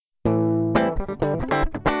Welcome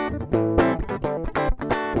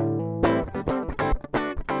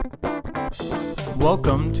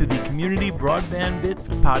to the Community Broadband Bits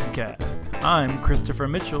podcast. I'm Christopher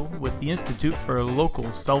Mitchell with the Institute for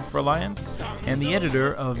Local Self-Reliance and the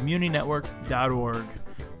editor of MuniNetworks.org.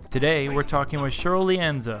 Today we're talking with Cheryl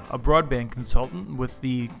Lianza, a broadband consultant with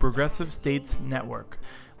the Progressive States Network.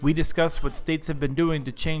 We discuss what states have been doing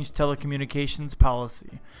to change telecommunications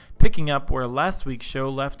policy, picking up where last week's show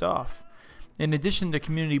left off. In addition to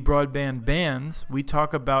community broadband bans, we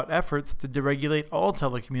talk about efforts to deregulate all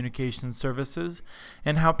telecommunications services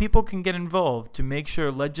and how people can get involved to make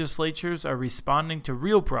sure legislatures are responding to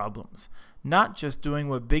real problems, not just doing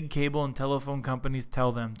what big cable and telephone companies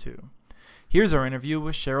tell them to. Here's our interview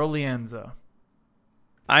with Cheryl Lianza.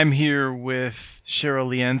 I'm here with Cheryl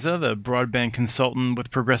Lianza, the broadband consultant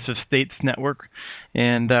with Progressive States Network,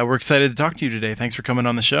 and we're excited to talk to you today. Thanks for coming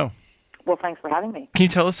on the show. Well, thanks for having me. Can you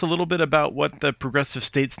tell us a little bit about what the Progressive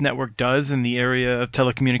States Network does in the area of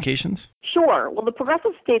telecommunications? Sure. Well, the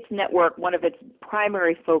Progressive States Network, one of its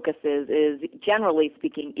primary focuses is, generally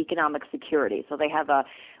speaking, economic security. So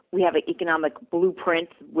we have an economic blueprint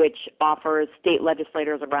which offers state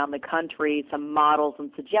legislators around the country some models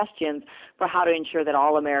and suggestions for how to ensure that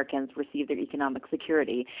all Americans receive their economic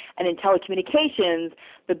security. And in telecommunications,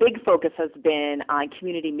 the big focus has been on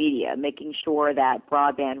community media, making sure that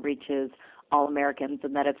broadband reaches all Americans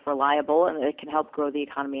and that it's reliable and that it can help grow the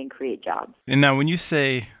economy and create jobs. And now when you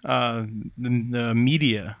say the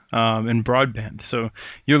media and broadband, so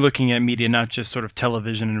you're looking at media not just sort of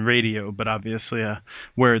television and radio, but obviously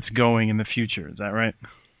where it's going in the future. Is that right?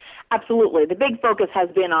 Absolutely. The big focus has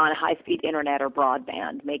been on high-speed internet or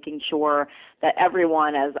broadband, making sure that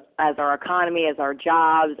everyone, as our economy, as our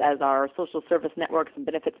jobs, as our social service networks and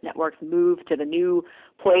benefits networks move to the new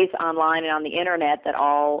place online and on the internet, that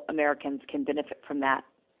all Americans can benefit from that.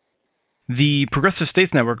 The Progressive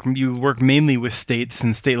States Network, you work mainly with states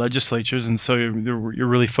and state legislatures, and so you're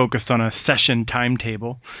really focused on a session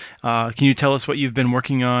timetable. Can you tell us what you've been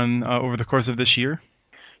working on over the course of this year?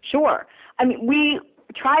 Sure. I mean, we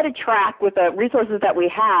try to track with the resources that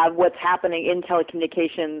we have what's happening in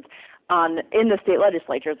telecommunications in the state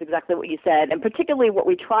legislatures, exactly what you said. And particularly what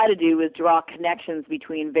we try to do is draw connections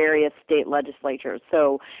between various state legislatures.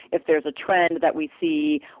 So if there's a trend that we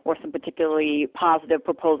see or some particularly positive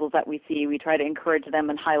proposals that we see, we try to encourage them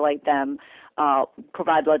and highlight them,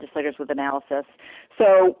 provide legislators with analysis.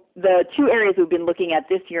 So the two areas we've been looking at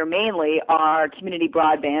this year mainly are community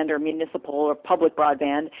broadband or municipal or public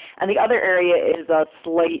broadband, and the other area is a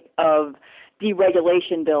slate of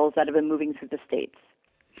deregulation bills that have been moving through the states.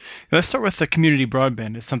 Let's start with the community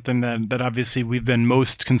broadband. It's something that obviously we've been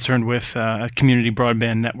most concerned with, Community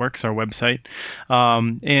Broadband Networks, our website.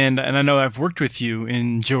 And I know I've worked with you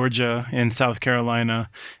in Georgia and South Carolina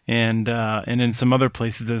and in some other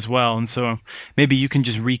places as well. And so maybe you can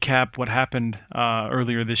just recap what happened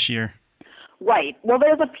earlier this year. Right. Well,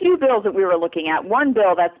 there's a few bills that we were looking at. One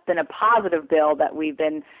bill that's been a positive bill that we've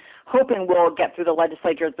been hoping will get through the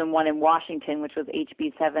legislature has been one in Washington, which was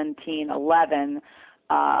HB 1711.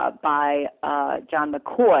 By John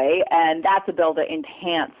McCoy, and that's a bill to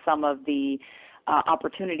enhance some of the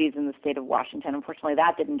opportunities in the state of Washington. Unfortunately,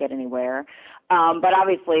 that didn't get anywhere. But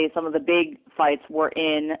obviously, some of the big fights were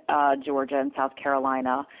in Georgia and South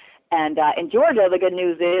Carolina. And in Georgia, the good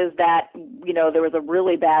news is that, there was a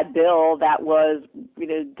really bad bill that was,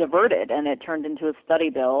 diverted, and it turned into a study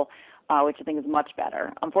bill, which I think is much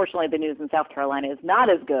better. Unfortunately, the news in South Carolina is not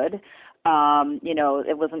as good.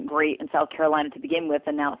 It wasn't great in South Carolina to begin with,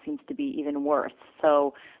 and now it seems to be even worse.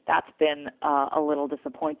 So that's been a little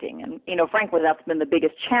disappointing. And, frankly, that's been the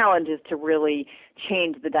biggest challenge, is to really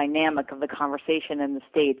change the dynamic of the conversation in the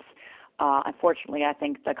states. Unfortunately, I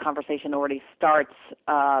think the conversation already starts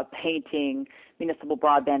painting municipal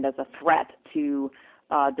broadband as a threat to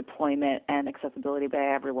deployment and accessibility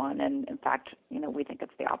by everyone. And, in fact, we think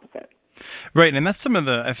it's the opposite. Right, and that's some of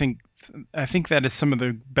the, I think that is some of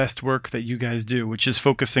the best work that you guys do, which is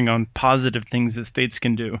focusing on positive things that states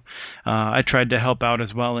can do. I tried to help out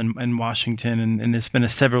as well in Washington, and it's been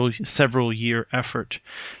a several year effort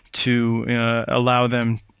to allow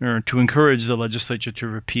them, or to encourage the legislature to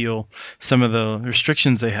repeal some of the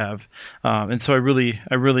restrictions they have. And so I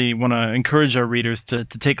really want to encourage our readers to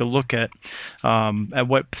take a look at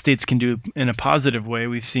what states can do in a positive way.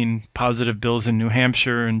 We've seen positive bills in New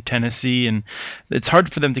Hampshire and Tennessee, and it's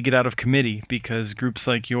hard for them to get out of committee because groups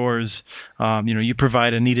like yours, you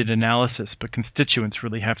provide a needed analysis, but constituents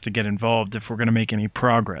really have to get involved if we're going to make any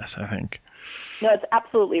progress, I think. No, it's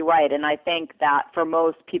absolutely right. And I think that for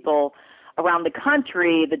most people around the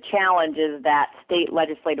country, the challenge is that state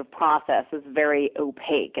legislative process is very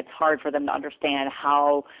opaque. It's hard for them to understand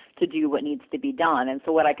how to do what needs to be done. And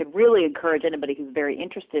so what I could really encourage anybody who's very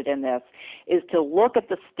interested in this is to look at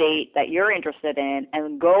the state that you're interested in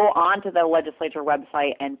and go onto the legislature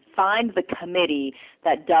website and find the committee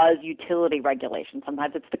that does utility regulation.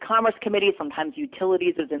 Sometimes it's the Commerce Committee, sometimes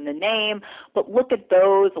utilities is in the name, but look at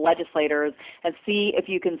those legislators and see if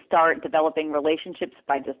you can start developing relationships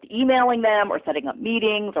by just emailing them or setting up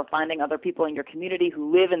meetings or finding other people in your community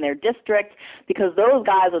who live in their district, because those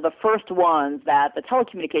guys are the first ones that the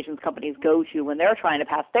telecommunications companies go to when they're trying to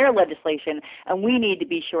pass their legislation, and we need to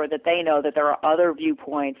be sure that they know that there are other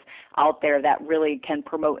viewpoints out there that really can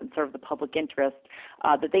promote and serve the public interest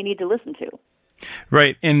that they need to listen to.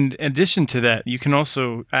 Right. In addition to that, you can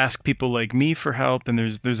also ask people like me for help, and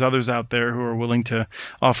there's others out there who are willing to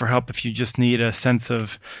offer help if you just need a sense of,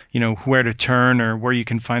 where to turn or where you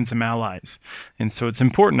can find some allies. And so it's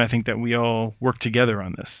important, I think, that we all work together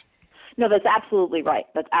on this. No, that's absolutely right.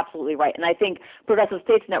 That's absolutely right. And I think Progressive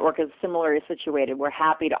States Network is similarly situated. We're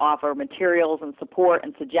happy to offer materials and support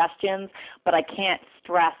and suggestions, but I can't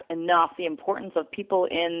stress enough the importance of people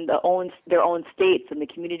in their own states and the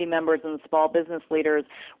community members and the small business leaders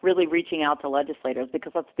really reaching out to legislators,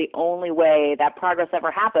 because that's the only way that progress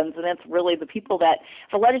ever happens. And it's really the people that,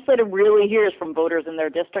 if a legislator really hears from voters in their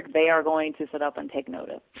district, they are going to sit up and take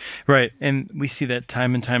notice. Right. And we see that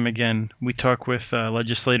time and time again. We talk with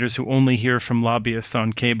legislators who only hear from lobbyists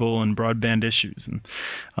on cable and broadband issues.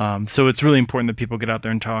 And so it's really important that people get out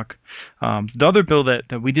there and talk. The other bill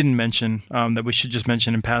that we didn't mention, that we should just mention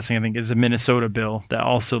in passing, I think, is a Minnesota bill that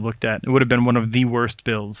also looked at, it would have been one of the worst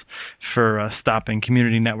bills for stopping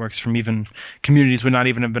community networks from even, communities would not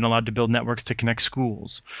even have been allowed to build networks to connect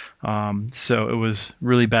schools. So it was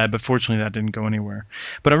really bad, but fortunately that didn't go anywhere.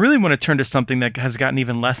 But I really want to turn to something that has gotten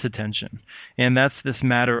even less attention, and that's this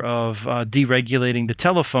matter of deregulating the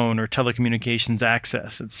telephone or telecommunications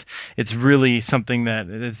access. It's really something that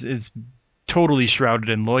is totally shrouded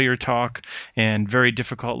in lawyer talk and very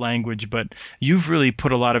difficult language, but you've really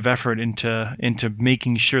put a lot of effort into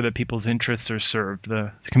making sure that people's interests are served,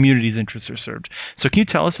 the community's interests are served. So can you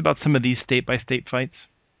tell us about some of these state-by-state fights?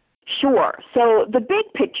 Sure. So the big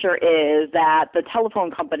picture is that the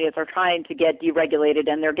telephone companies are trying to get deregulated,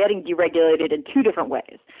 and they're getting deregulated in two different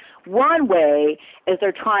ways. One way is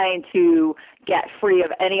they're trying to get free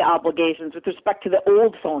of any obligations with respect to the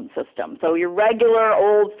old phone system. So your regular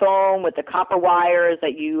old phone with the copper wires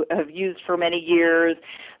that you have used for many years,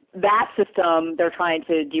 that system they're trying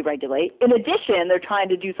to deregulate. In addition, they're trying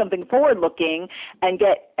to do something forward-looking and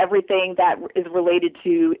get everything that is related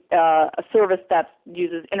to a service that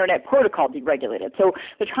uses Internet Protocol deregulated. So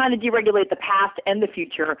they're trying to deregulate the past and the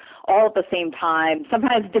future all at the same time,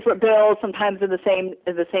 sometimes different bills, sometimes in the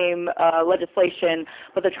same legislation,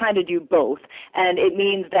 but they're trying to do both. And it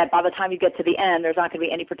means that by the time you get to the end, there's not going to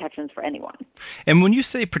be any protections for anyone. And when you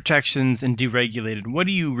say protections and deregulated, what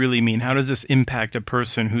do you really mean? How does this impact a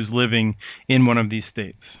person who's living in one of these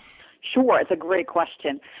states? Sure, it's a great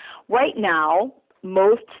question. Right now,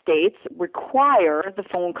 most states require the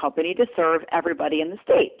phone company to serve everybody in the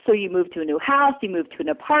state. So you move to a new house, you move to an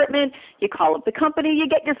apartment, you call up the company, you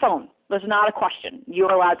get your phone. There's not a question.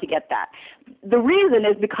 You're allowed to get that. The reason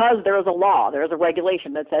is because there is a law, there is a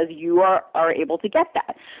regulation that says you are able to get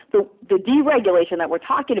that. So the deregulation that we're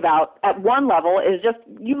talking about at one level is just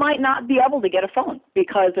you might not be able to get a phone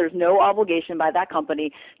because there's no obligation by that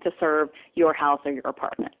company to serve your house or your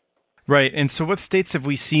apartment. Right. And so what states have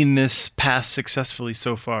we seen this pass successfully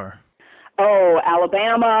so far? Oh,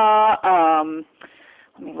 Alabama.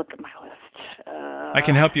 Let me look at my list. I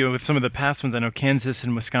can help you with some of the past ones. I know Kansas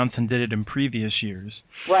and Wisconsin did it in previous years.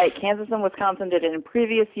 Right. Kansas and Wisconsin did it in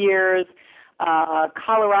previous years.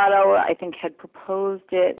 Colorado, I think, had proposed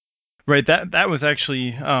it. Right, that was actually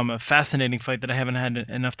a fascinating fight that I haven't had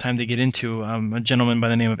enough time to get into. A gentleman by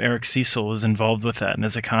the name of Eric Cecil was involved with that, and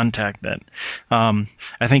as a contact that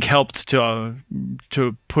I think helped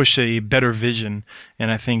to push a better vision,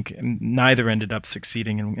 and I think neither ended up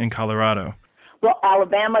succeeding in Colorado. Well,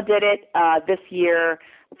 Alabama did it this year.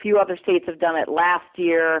 A few other states have done it last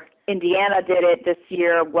year. Indiana did it this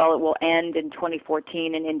year. Well, it will end in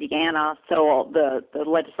 2014 in Indiana, so the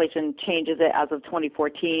legislation changes it as of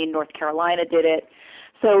 2014. North Carolina did it.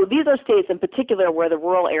 So these are states in particular where the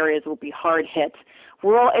rural areas will be hard hit.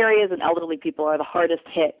 Rural areas and elderly people are the hardest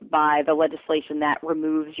hit by the legislation that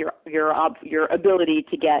removes your ability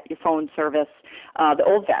to get your phone service, the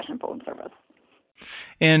old-fashioned phone service.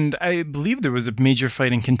 And I believe there was a major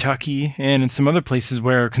fight in Kentucky and in some other places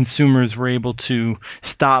where consumers were able to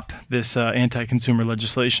stop this anti-consumer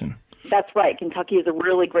legislation. That's right. Kentucky is a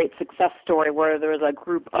really great success story where there was a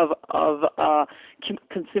group of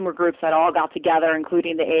consumer groups that all got together,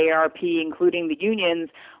 including the AARP, including the unions,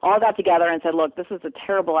 all got together and said, look, this is a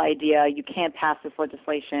terrible idea. You can't pass this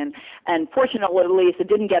legislation. And fortunately, at least, it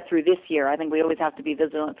didn't get through this year. I think we always have to be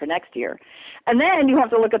vigilant for next year. And then you have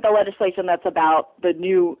to look at the legislation that's about the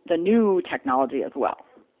new technology as well.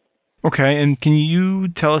 Okay, and can you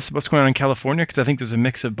tell us what's going on in California? Because I think there's a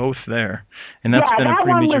mix of both there, and that's been a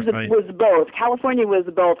pretty major fight. Was both. California was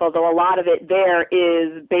both, although a lot of it there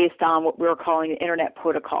is based on what we're calling the Internet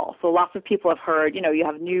Protocol. So lots of people have heard, you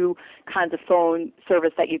have new kinds of phone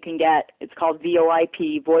service that you can get. It's called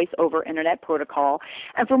VoIP, Voice over Internet Protocol.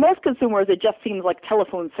 And for most consumers, it just seems like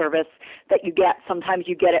telephone service that you get. Sometimes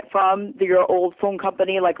you get it from your old phone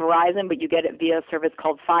company like Verizon, but you get it via a service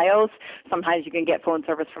called Fios. Sometimes you can get phone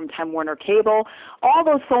service from Time Warner Cable. All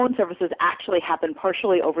those phone services actually happen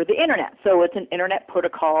partially over the Internet. So it's an Internet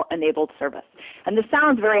Protocol enabled service. And this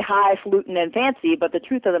sounds very highfalutin and fancy, but the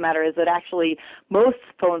truth of the matter is that actually most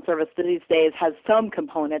phone service these days has some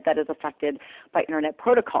component that is affected by Internet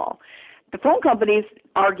Protocol. The phone companies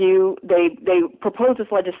argue, they propose this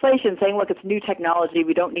legislation saying, look, it's new technology,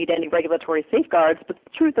 we don't need any regulatory safeguards, but the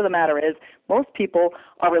truth of the matter is most people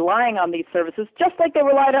are relying on these services just like they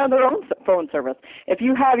relied on their own phone service. If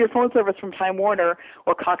you have your phone service from Time Warner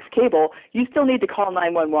or Cox Cable, you still need to call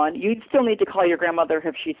 911, you still need to call your grandmother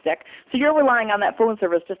if she's sick, so you're relying on that phone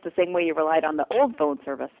service just the same way you relied on the old phone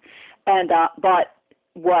service. And but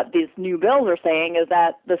what these new bills are saying is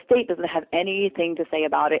that the state doesn't have anything to say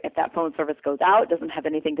about it if that phone service goes out, doesn't have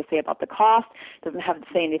anything to say about the cost, doesn't have to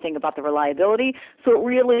say anything about the reliability. So it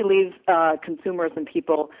really leaves consumers and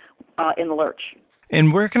people in the lurch.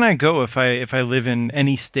 And where can I go if I live in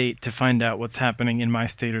any state to find out what's happening in my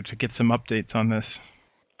state or to get some updates on this?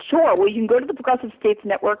 Sure. Well, you can go to the Progressive States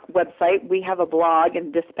Network website. We have a blog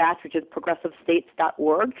and dispatch, which is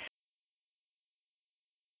progressivestates.org.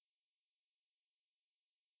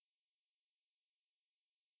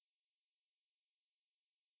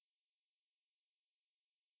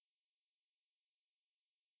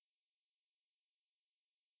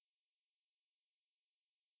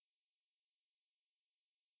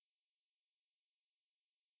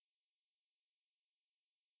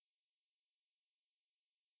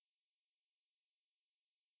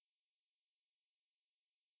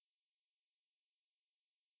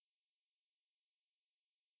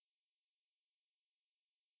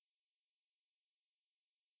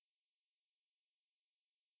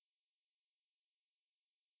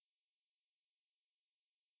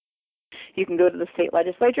 You can go to the state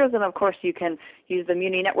legislatures, and of course you can use the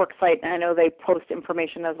Muni Network site, and I know they post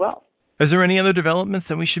information as well. Is there any other developments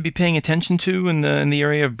that we should be paying attention to in the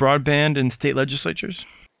area of broadband and state legislatures?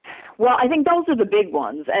 Well, I think those are the big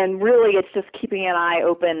ones, and really it's just keeping an eye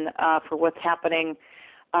open for what's happening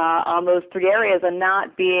on those three areas and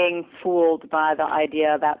not being fooled by the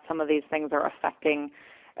idea that some of these things are affecting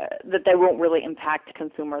that they won't really impact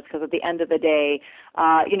consumers, because at the end of the day,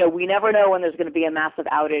 we never know when there's going to be a massive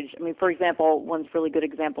outage. I mean, for example, one really good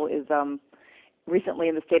example is recently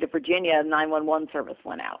in the state of Virginia, 911 service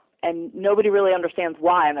went out, and nobody really understands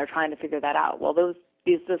why, and they're trying to figure that out. Well, this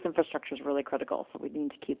infrastructure is really critical, so we need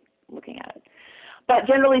to keep looking at it. But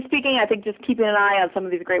generally speaking, I think just keeping an eye on some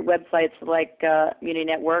of these great websites like Muni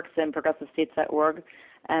Networks and progressivestates.org,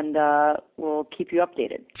 and we'll keep you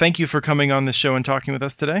updated. Thank you for coming on the show and talking with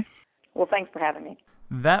us today. Well, thanks for having me.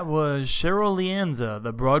 That was Cheryl Lianza,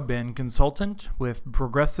 the broadband consultant with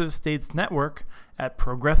Progressive States Network at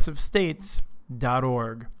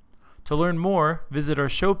progressivestates.org. To learn more, visit our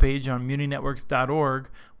show page on muninetworks.org,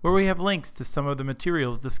 where we have links to some of the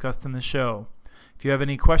materials discussed in the show. If you have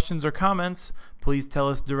any questions or comments, please tell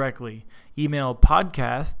us directly. Email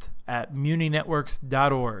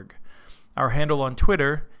podcast@muninetworks.org. Our handle on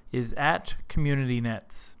Twitter is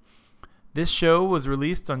 @CommunityNets. This show was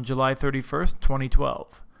released on July 31st,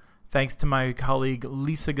 2012. Thanks to my colleague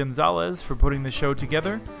Lisa Gonzalez for putting the show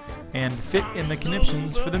together, and Fit in the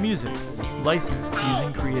Conniptions for the music, licensed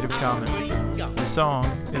using Creative Commons. The song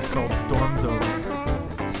is called Storm's Over.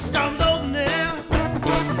 Storm's over now.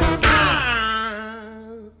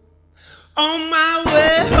 I'm on my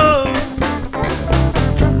way home.